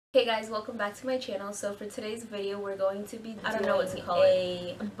Hey guys, welcome back to my channel. So for today's video, we're going to be I don't know what to call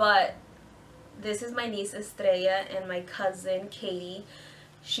it, but this is my niece Estrella and my cousin Katie.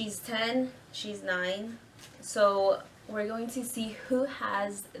 She's 10, she's 9. So we're going to see who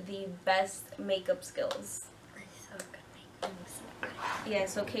has the best makeup skills. Yeah,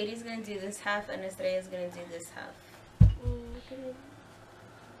 so Katie's gonna do this half and Estrella's gonna do this half. And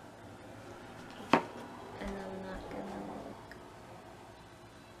I'm not gonna look.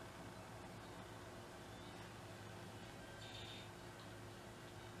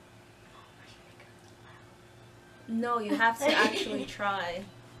 No, you have to actually try.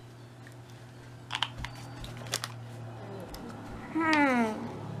 I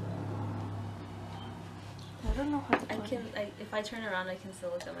don't know how to put it. If I turn around, I can still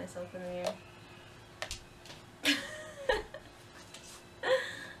look at myself in the mirror. I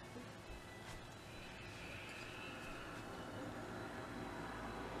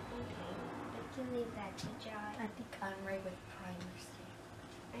can leave that to dry. I think I'm right with primer.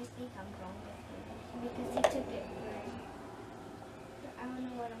 I think I'm wrong with him because he took it first. But I don't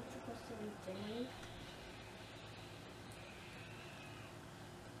know what I'm supposed to be doing.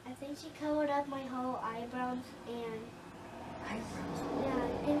 I think she covered up my whole eyebrows and yeah, I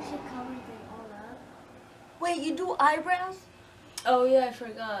think she covered them all up. Wait, you do eyebrows? Oh yeah, I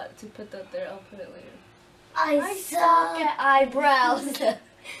forgot to put that there. I'll put it later. I suck at eyebrows.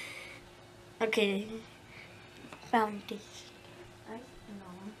 Okay. Foundation.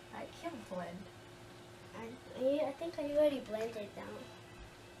 I can't blend. I think I already blended down.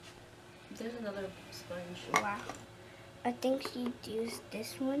 There's another sponge. Wow. I think she used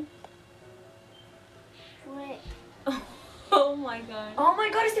this one. Wait. Oh my god. Oh my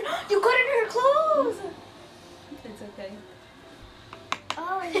god, you got it in her clothes! It's okay.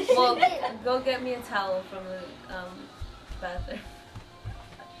 Oh, you Well, should get go get me a towel from the bathroom.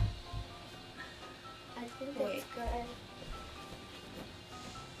 I think that's good.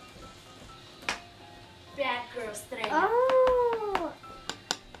 Bad girl straight. Oh!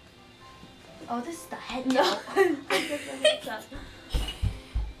 Oh, this is the head No. Wow.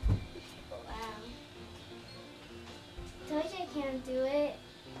 Told you I can't do it.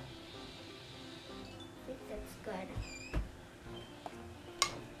 I think that's good.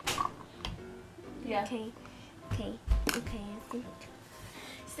 Yeah. Okay. I think.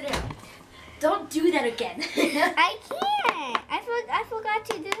 Straight. Don't do that again. I can't. I forgot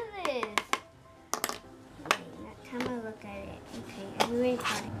to do this. Okay, next time I look at it. Okay, I'm really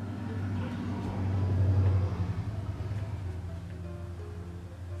trying.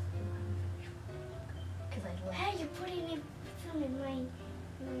 Hey, you're putting it some in my.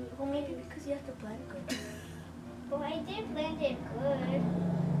 Well, maybe because you have to blend good. Well, I did blend it good.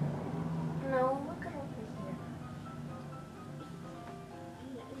 No, look at over here.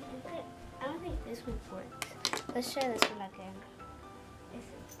 I don't think this one works. Let's try this one again. If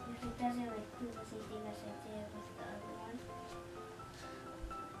it doesn't like do the same thing as I did with the other one.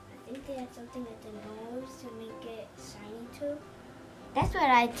 I think they had something at the nose to make it shiny too. That's what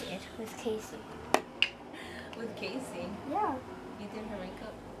I did with Casey. With Casey. Yeah. You did her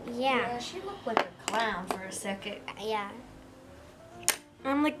makeup. Yeah. She looked like a clown for a second. Yeah.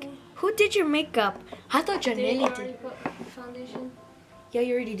 I'm like, who did your makeup? I thought Did you Janelle already did. put foundation? Yeah,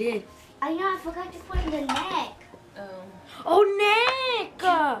 you already did. I know, I forgot to put in the neck. Oh. Oh, Nick!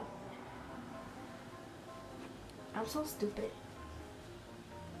 I'm so stupid.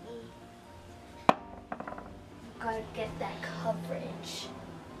 Gotta get that coverage.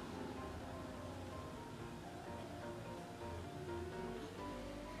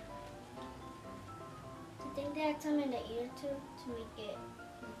 I think they had some in the ear too to make it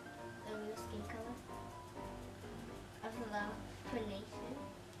the real skin color of the Foundation.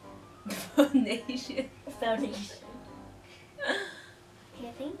 foundation. Foundation. Okay, I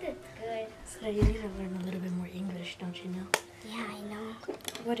think that's good. So you need to learn a little bit more English, don't you know? Yeah, I know.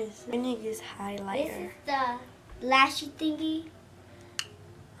 What is it? I'm gonna use This highlighter. is the lashy thingy.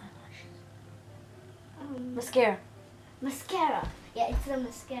 Mascara. Mascara. Yeah, it's the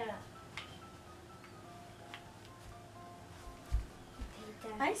mascara. Okay,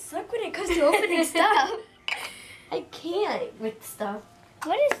 done. I suck when it comes to opening stuff. I can't with stuff.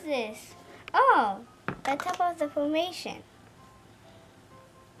 What is this? Oh, the top of the formation.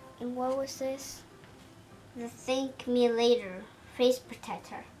 And what was this? The Thank Me Later face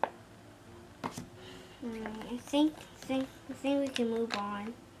protector. I think we can move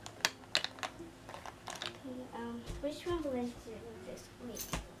on. Okay, which one blends it with this? Wait.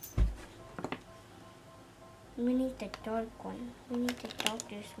 We need the dark one. We need the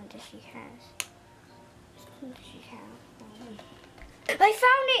darkest one that she has. Which one does she have? I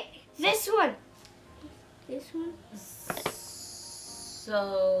found it! This one! This one?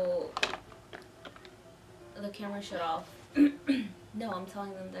 So the camera shut off. No, I'm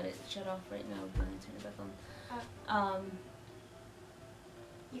telling them that it shut off right now. We're gonna turn it back on.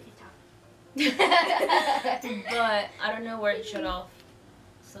 You can talk. But I don't know where it shut off.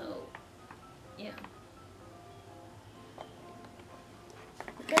 So yeah.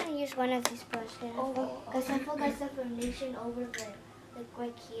 I'm gonna use one of these brushes. Because I forgot the foundation over the, like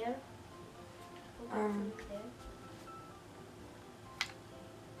right here.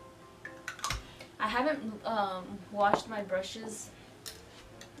 I haven't washed my brushes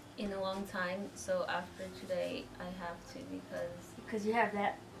in a long time, so after today I have to Because you have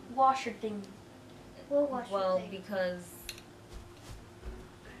that washer thing. We'll wash well because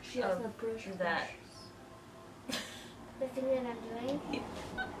She has of the brush. that. the thing that I'm doing.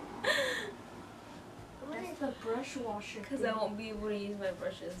 That's the brush washer. Because I won't be able to use my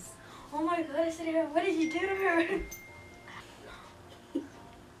brushes. Oh my god, Sarah, what did you do to her?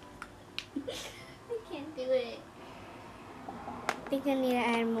 I can't do it. I think I need to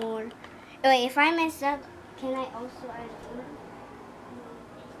add more. Wait, if I mess up, can I also add more?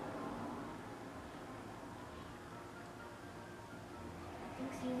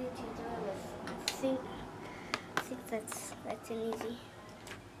 It's easy to do it with. I think that's an easy.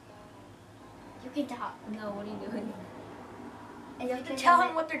 You can talk. No, what are you doing? And You have to tell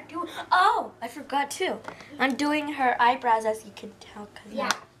them what they're doing. Oh, I forgot too. I'm doing her eyebrows, as you can tell. Yeah,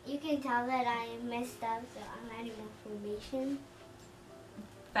 you can tell that I messed up, so I'm adding more formation.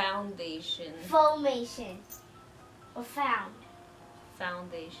 Foundation. Formation. Or found.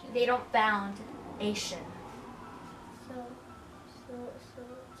 Foundation. They don't found Asian. So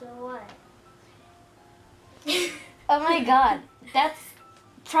what? Oh my god, that's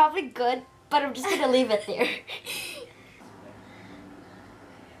probably good, but I'm just gonna leave it there.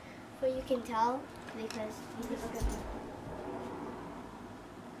 But you can tell because you can look at me.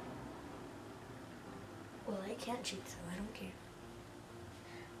 Well, I can't cheat, so I don't care.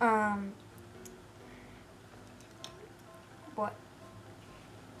 What?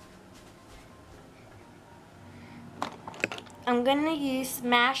 I'm gonna use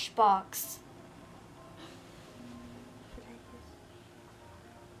Smashbox.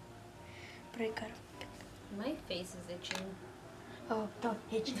 But I gotta. My face is itching. Oh, don't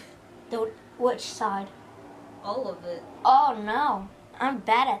itch. Don't. Which side? All of it. Oh no, I'm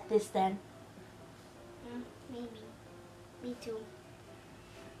bad at this then. Maybe. Me too.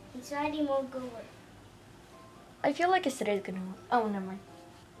 It's already more good. I feel like yesterday's gonna work. Oh, never mind.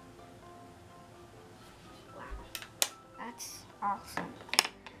 Wow. That's awesome.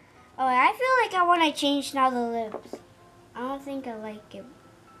 Oh, I feel like I want to change now the lips. I don't think I like it.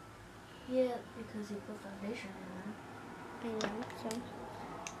 Yeah, because you put foundation on. I know, so.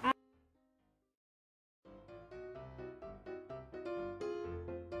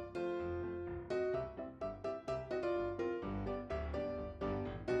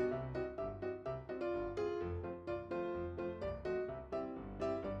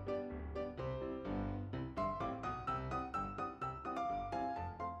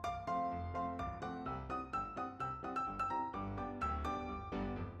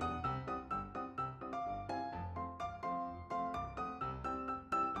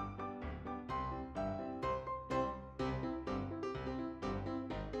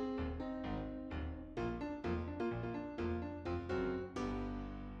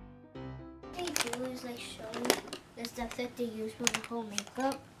 They do is like show the stuff that they use for the whole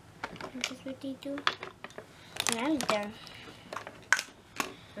makeup. This is what they do. And I'm done.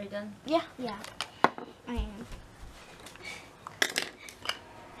 Are you done? Yeah. Yeah, I am.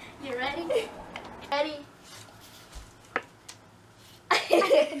 You ready? Ready?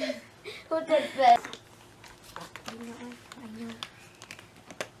 Who did best?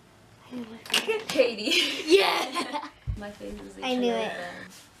 I know. Katie. Yeah. My face is itching. I knew really it.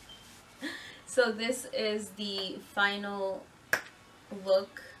 bad. So this is the final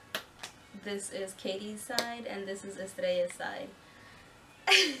look. This is Katie's side and this is Estrella's side.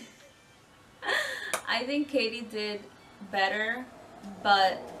 I think Katie did better,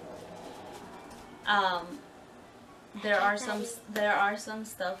 but there are some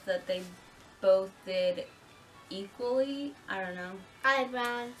stuff that they both did equally. I don't know.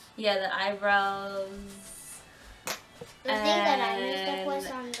 Eyebrows. Yeah, the eyebrows. The thing that I messed up was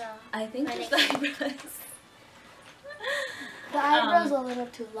on the. I think But it's the eyebrows. The eyebrows are a little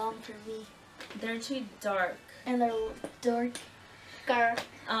too long for me. They're too dark. And they're dark. But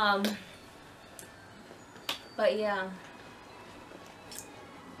yeah.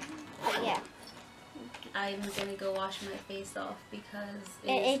 But yeah. I'm gonna go wash my face off because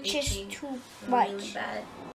It's itching just too really much. bad.